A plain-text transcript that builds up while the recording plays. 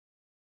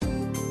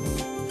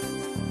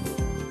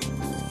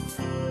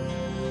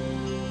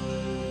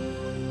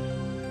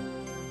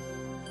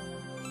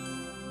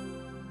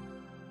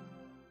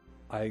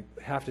I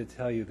have to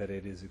tell you that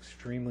it is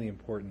extremely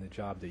important, the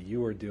job that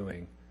you are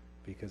doing,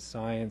 because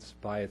science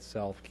by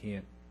itself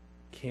can't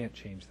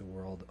change the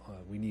world.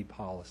 We need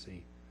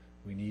policy.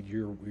 We need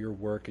your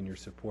work and your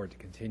support to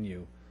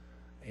continue.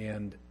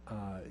 And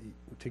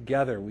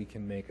together we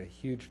can make a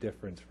huge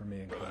difference for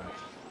mankind.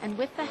 And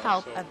with the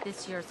help of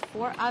this year's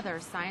 4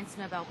 other Science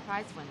Nobel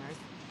Prize winners,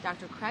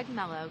 Dr. Craig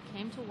Mello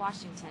came to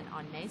Washington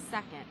on May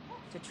 2nd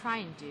to try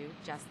and do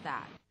just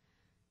that.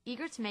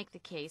 Eager to make the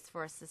case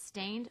for a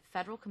sustained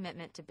federal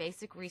commitment to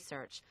basic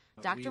research,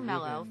 Dr.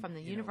 Mello from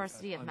the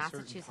University of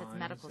Massachusetts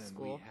Medical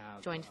School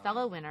joined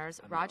fellow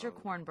winners Roger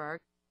Kornberg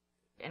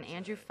and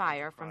Andrew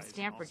Fire from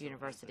Stanford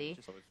University,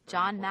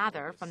 John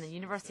Mather from the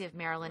University of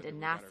Maryland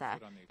and NASA,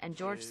 and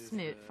George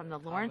Smoot from the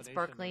Lawrence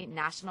Berkeley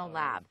National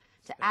Lab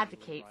to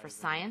advocate for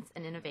science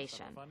and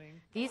innovation.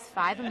 These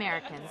 5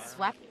 Americans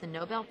swept the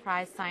Nobel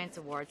Prize Science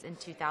Awards in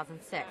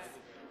 2006,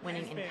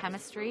 winning in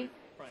chemistry,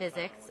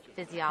 physics,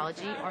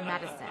 physiology, or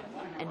medicine,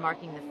 and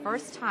marking the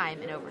first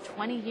time in over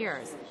 20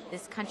 years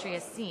this country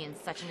has seen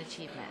such an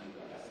achievement.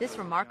 This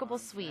remarkable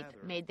sweep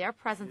made their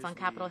presence on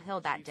Capitol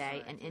Hill that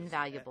day an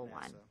invaluable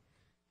one.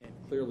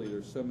 Clearly,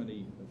 there's so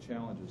many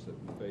challenges that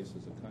we face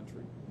as a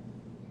country,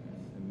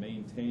 and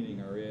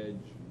maintaining our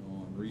edge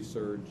on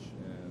research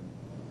and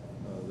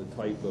the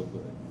type of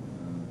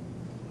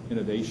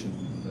innovation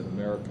that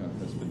America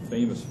has been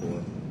famous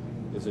for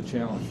is a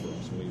challenge for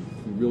us. We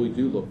really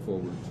do look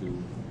forward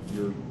to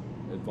your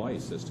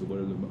advice as to what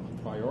are the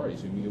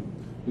priorities. I mean,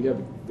 we have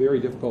very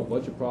difficult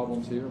budget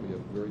problems here. We have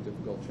very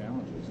difficult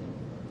challenges.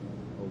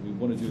 And we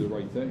want to do the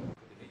right thing.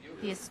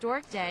 The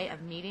historic day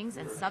of meetings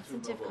and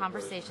substantive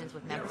conversations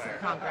with members of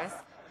Congress,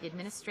 the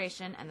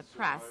administration, and the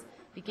press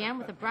began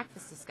with a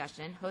breakfast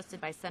discussion hosted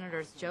by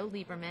Senators Joe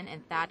Lieberman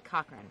and Thad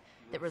Cochran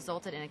that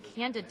resulted in a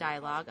candid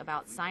dialogue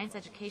about science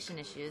education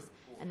issues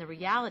and the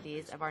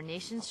realities of our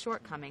nation's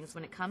shortcomings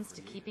when it comes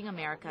to keeping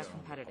America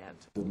competitive.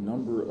 The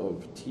number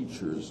of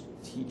teachers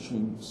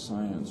teaching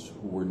science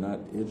who were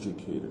not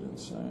educated in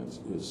science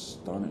is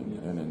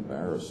stunning and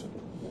embarrassing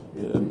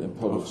in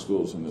public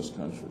schools in this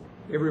country.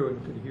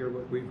 Everyone could hear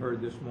what we've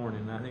heard this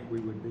morning. I think we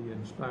would be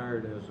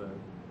inspired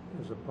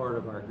as a part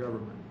of our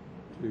government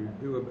to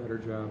do a better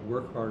job,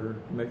 work harder,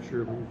 make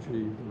sure we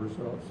achieve the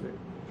results that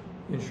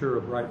ensure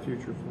a bright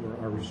future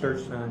for our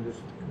research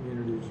scientists,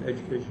 communities,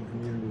 education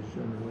communities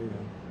generally,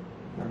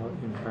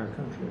 and our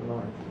country at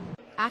large.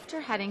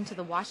 After heading to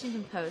the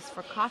Washington Post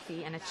for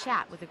coffee and a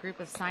chat with a group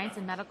of science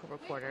and medical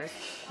reporters,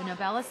 the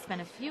Nobelists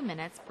spent a few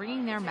minutes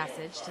bringing their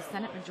message to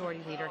Senate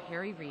Majority Leader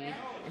Harry Reid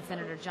and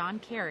Senator John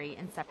Kerry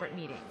in separate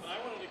meetings.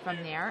 From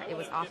there, it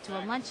was off to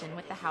a luncheon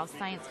with the House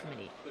Science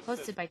Committee,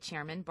 hosted by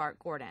Chairman Bart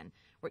Gordon,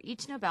 where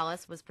each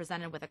Nobelist was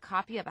presented with a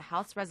copy of a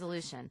House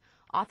resolution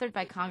authored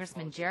by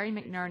Congressman Jerry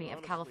McNerney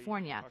of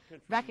California,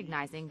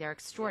 recognizing their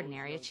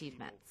extraordinary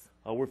achievements.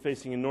 We're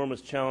facing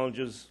enormous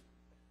challenges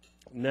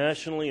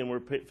nationally, and we're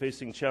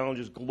facing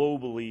challenges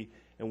globally,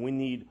 and we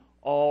need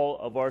all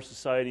of our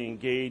society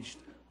engaged,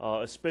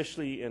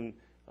 especially in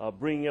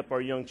bringing up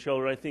our young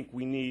children. I think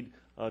we need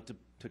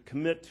to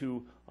commit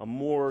to a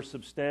more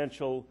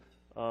substantial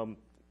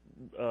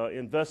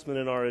investment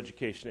in our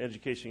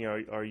educating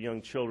our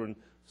young children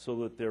so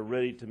that they're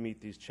ready to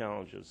meet these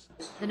challenges.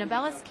 The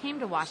Nobelists came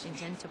to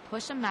Washington to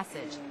push a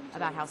message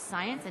about how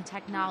science and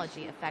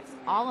technology affects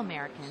all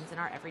Americans in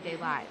our everyday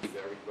lives.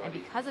 And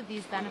because of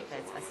these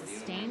benefits, a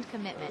sustained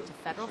commitment to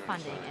federal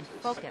funding and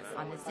focus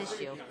on this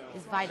issue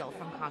is vital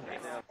from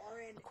Congress.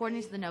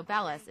 According to the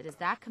Nobelists, it is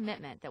that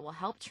commitment that will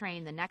help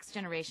train the next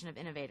generation of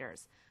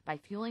innovators by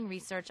fueling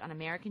research on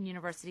American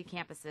university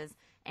campuses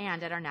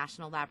and at our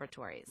national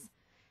laboratories.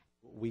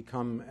 We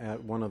come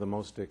at one of the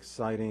most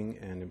exciting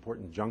and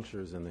important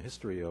junctures in the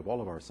history of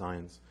all of our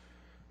science.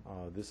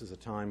 This is a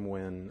time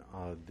when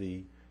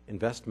the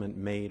investment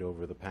made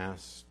over the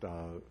past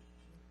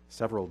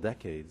several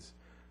decades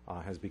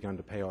has begun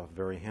to pay off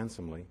very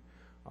handsomely.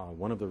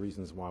 One of the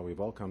reasons why we've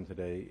all come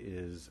today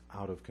is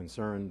out of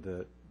concern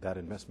that that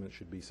investment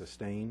should be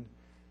sustained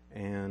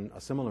and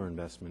a similar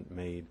investment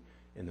made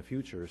in the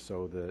future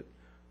so that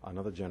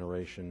another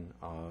generation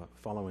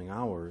following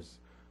ours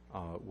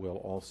will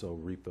also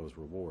reap those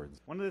rewards.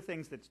 One of the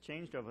things that's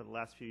changed over the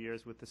last few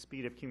years with the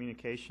speed of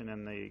communication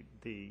and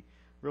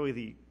really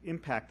the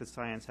impact that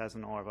science has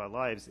in all of our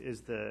lives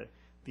is the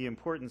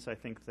importance, I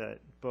think, that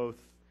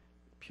both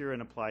pure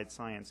and applied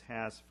science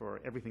has for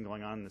everything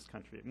going on in this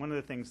country. And one of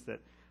the things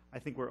that I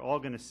think we're all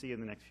going to see in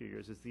the next few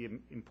years is the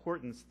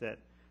importance that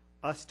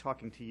us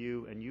talking to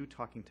you and you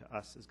talking to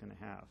us is going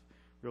to have.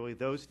 Really,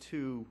 those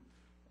two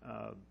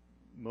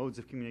modes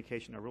of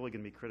communication are really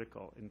going to be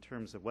critical in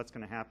terms of what's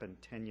going to happen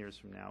 10 years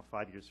from now,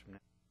 5 years from now.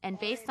 And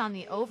based on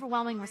the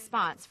overwhelming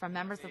response from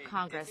members of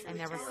Congress and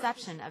their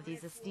reception of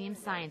these esteemed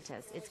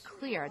scientists, it's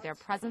clear their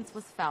presence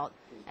was felt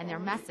and their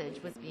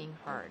message was being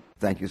heard.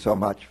 Thank you so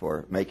much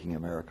for making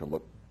America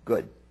look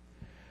good.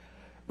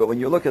 But when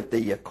you look at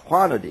the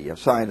quantity of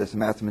scientists,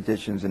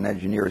 mathematicians, and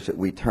engineers that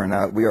we turn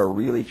out, we are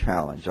really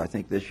challenged. I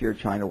think this year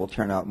China will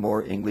turn out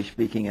more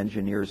English-speaking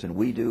engineers than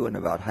we do, and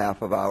about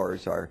half of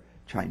ours are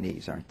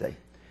Chinese, aren't they?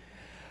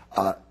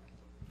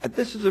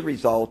 This is a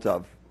result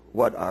of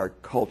what our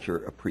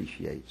culture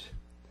appreciates.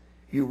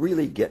 You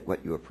really get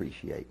what you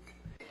appreciate.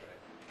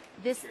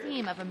 This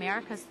theme of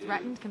America's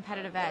threatened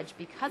competitive edge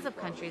because of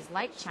countries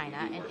like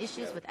China and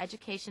issues with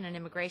education and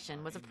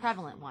immigration was a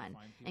prevalent one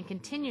and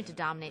continued to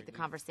dominate the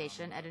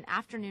conversation at an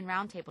afternoon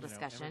roundtable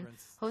discussion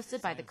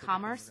hosted by the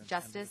Commerce,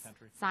 Justice,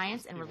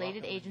 Science and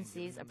Related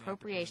Agencies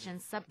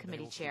Appropriations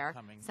Subcommittee Chair,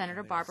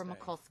 Senator Barbara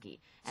Mikulski,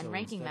 and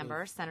Ranking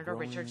Member, Senator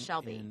Richard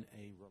Shelby.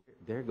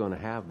 They're going to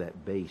have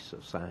that base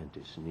of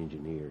scientists and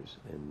engineers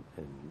and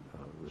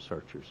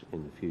researchers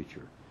in the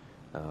future.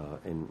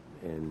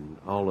 And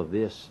all of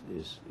this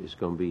is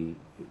going to be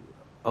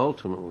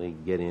ultimately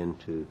get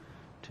into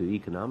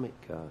economic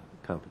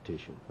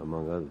competition,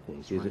 among other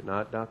things. Is it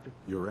not, Doctor?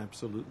 You're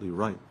absolutely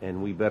right.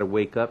 And we better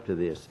wake up to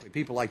this.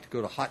 People like to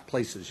go to hot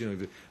places. You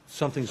know, if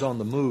something's on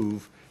the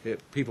move,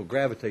 people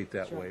gravitate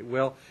that way.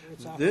 Well,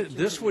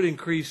 this would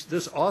increase,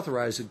 this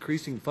authorized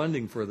increasing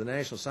funding for the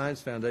National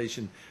Science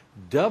Foundation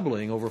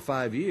doubling over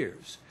 5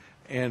 years,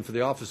 and for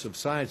the Office of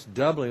Science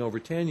doubling over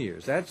 10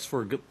 years. That's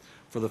for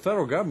the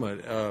federal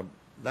government,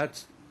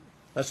 that's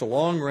a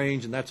long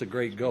range, and that's a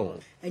great goal.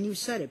 And you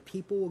said it,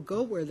 people will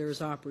go where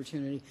there's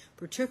opportunity,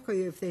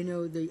 particularly if they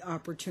know the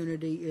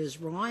opportunity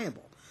is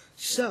reliable.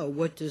 So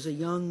what does a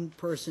young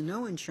person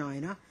know in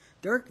China?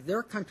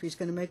 Their country's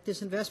going to make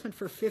this investment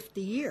for 50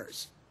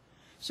 years.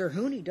 Sir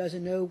Hooney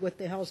doesn't know what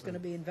the hell's going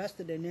to be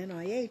invested in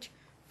NIH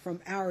from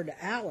hour to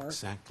hour,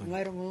 exactly,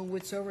 let alone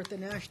what's over at the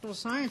National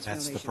Science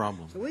Foundation. That's the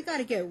problem. So we got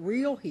to get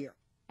real here.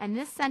 And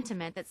this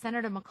sentiment that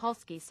Senator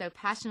Mikulski so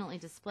passionately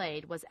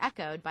displayed was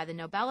echoed by the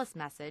Nobelists'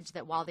 message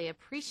that while they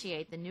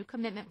appreciate the new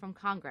commitment from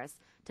Congress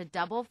to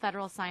double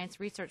federal science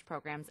research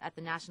programs at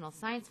the National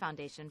Science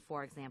Foundation,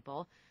 for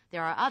example,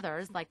 there are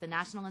others, like the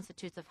National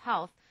Institutes of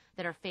Health,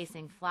 that are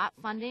facing flat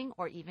funding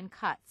or even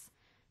cuts.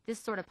 This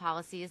sort of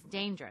policy is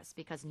dangerous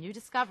because new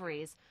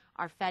discoveries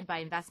are fed by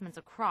investments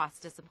across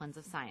disciplines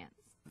of science.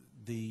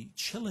 The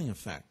chilling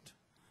effect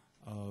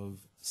of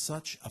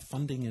such a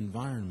funding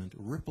environment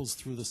ripples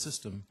through the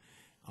system,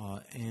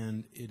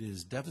 and it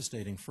is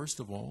devastating, first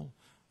of all,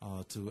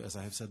 to, as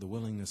I have said, the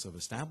willingness of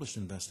established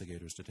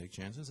investigators to take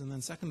chances, and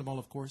then second of all,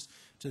 of course,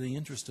 to the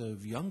interest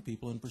of young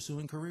people in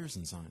pursuing careers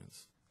in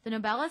science. The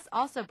Nobelists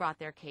also brought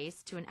their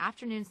case to an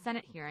afternoon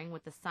Senate hearing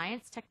with the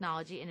Science,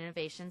 Technology, and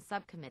Innovation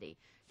Subcommittee,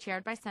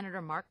 chaired by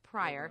Senator Mark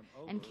Pryor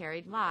and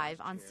carried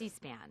live on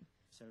C-SPAN.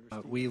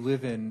 We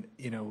live in,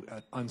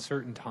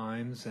 uncertain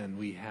times, and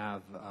we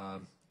have,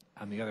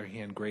 on the other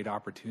hand, great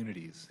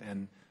opportunities.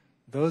 And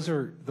those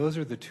are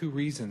the two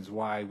reasons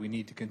why we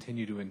need to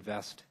continue to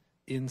invest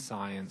in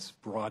science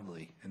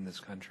broadly in this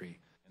country.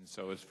 And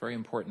so it's very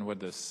important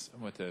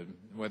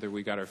whether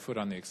we got our foot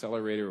on the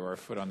accelerator or our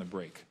foot on the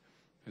brake,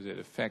 because it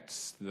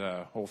affects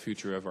the whole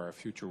future of our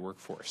future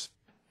workforce.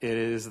 It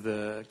is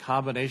the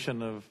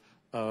combination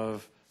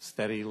of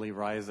steadily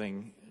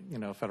rising,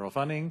 federal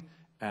funding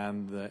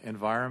and the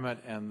environment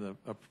and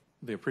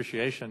the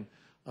appreciation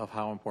of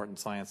how important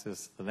science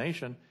is to the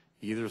nation,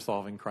 either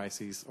solving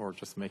crises or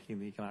just making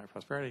the economic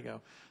prosperity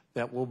go,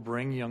 that will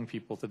bring young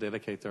people to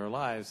dedicate their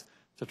lives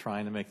to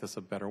trying to make this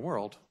a better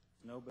world.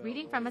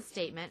 Reading from a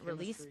statement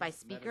released by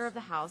Speaker of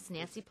the House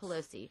Nancy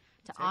Pelosi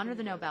to honor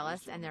the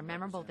Nobelists and their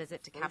memorable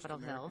visit to Capitol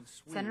Hill,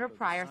 Senator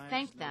Pryor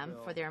thanked them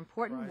for their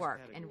important work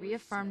and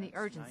reaffirmed the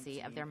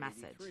urgency of their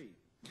message.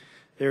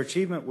 Their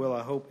achievement will,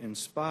 I hope,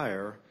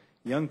 inspire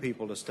young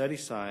people to study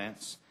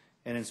science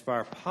and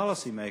inspire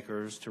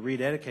policymakers to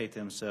rededicate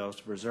themselves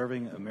to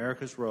preserving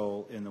America's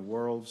role in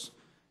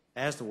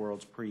as the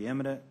world's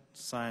preeminent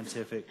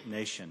scientific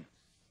nation.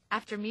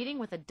 After meeting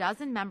with a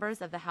dozen members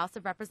of the House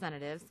of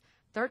Representatives,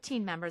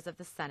 13 members of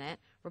the Senate,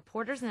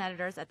 reporters and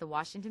editors at the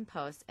Washington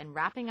Post, and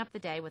wrapping up the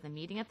day with a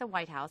meeting at the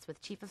White House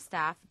with Chief of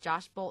Staff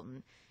Josh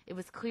Bolten, it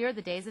was clear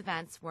the day's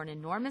events were an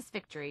enormous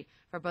victory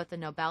for both the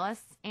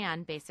Nobelists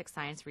and basic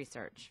science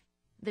research.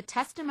 The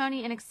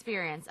testimony and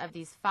experience of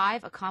these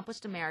 5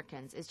 accomplished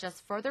Americans is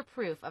just further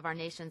proof of our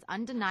nation's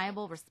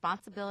undeniable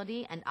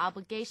responsibility and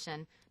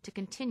obligation to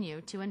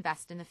continue to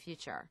invest in the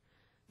future.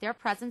 Their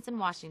presence in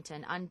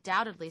Washington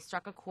undoubtedly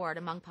struck a chord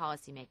among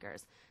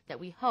policymakers that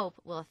we hope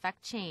will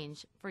affect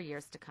change for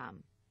years to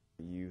come.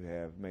 You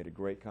have made a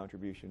great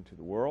contribution to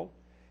the world,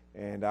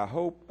 and I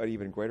hope an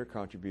even greater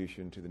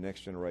contribution to the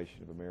next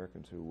generation of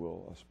Americans who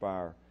will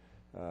aspire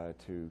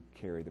to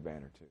carry the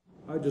banner too.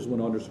 I just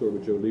want to underscore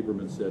what Joe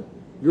Lieberman said.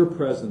 Your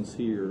presence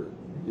here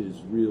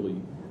is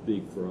really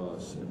big for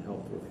us and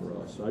helpful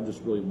for us. So I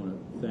just really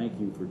want to thank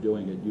you for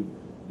doing it. You've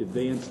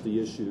advanced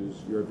the issues,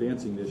 you're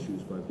advancing the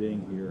issues by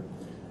being here,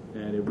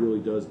 and it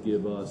really does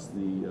give us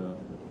the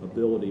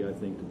ability, I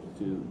think,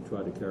 to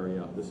try to carry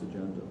out this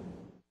agenda.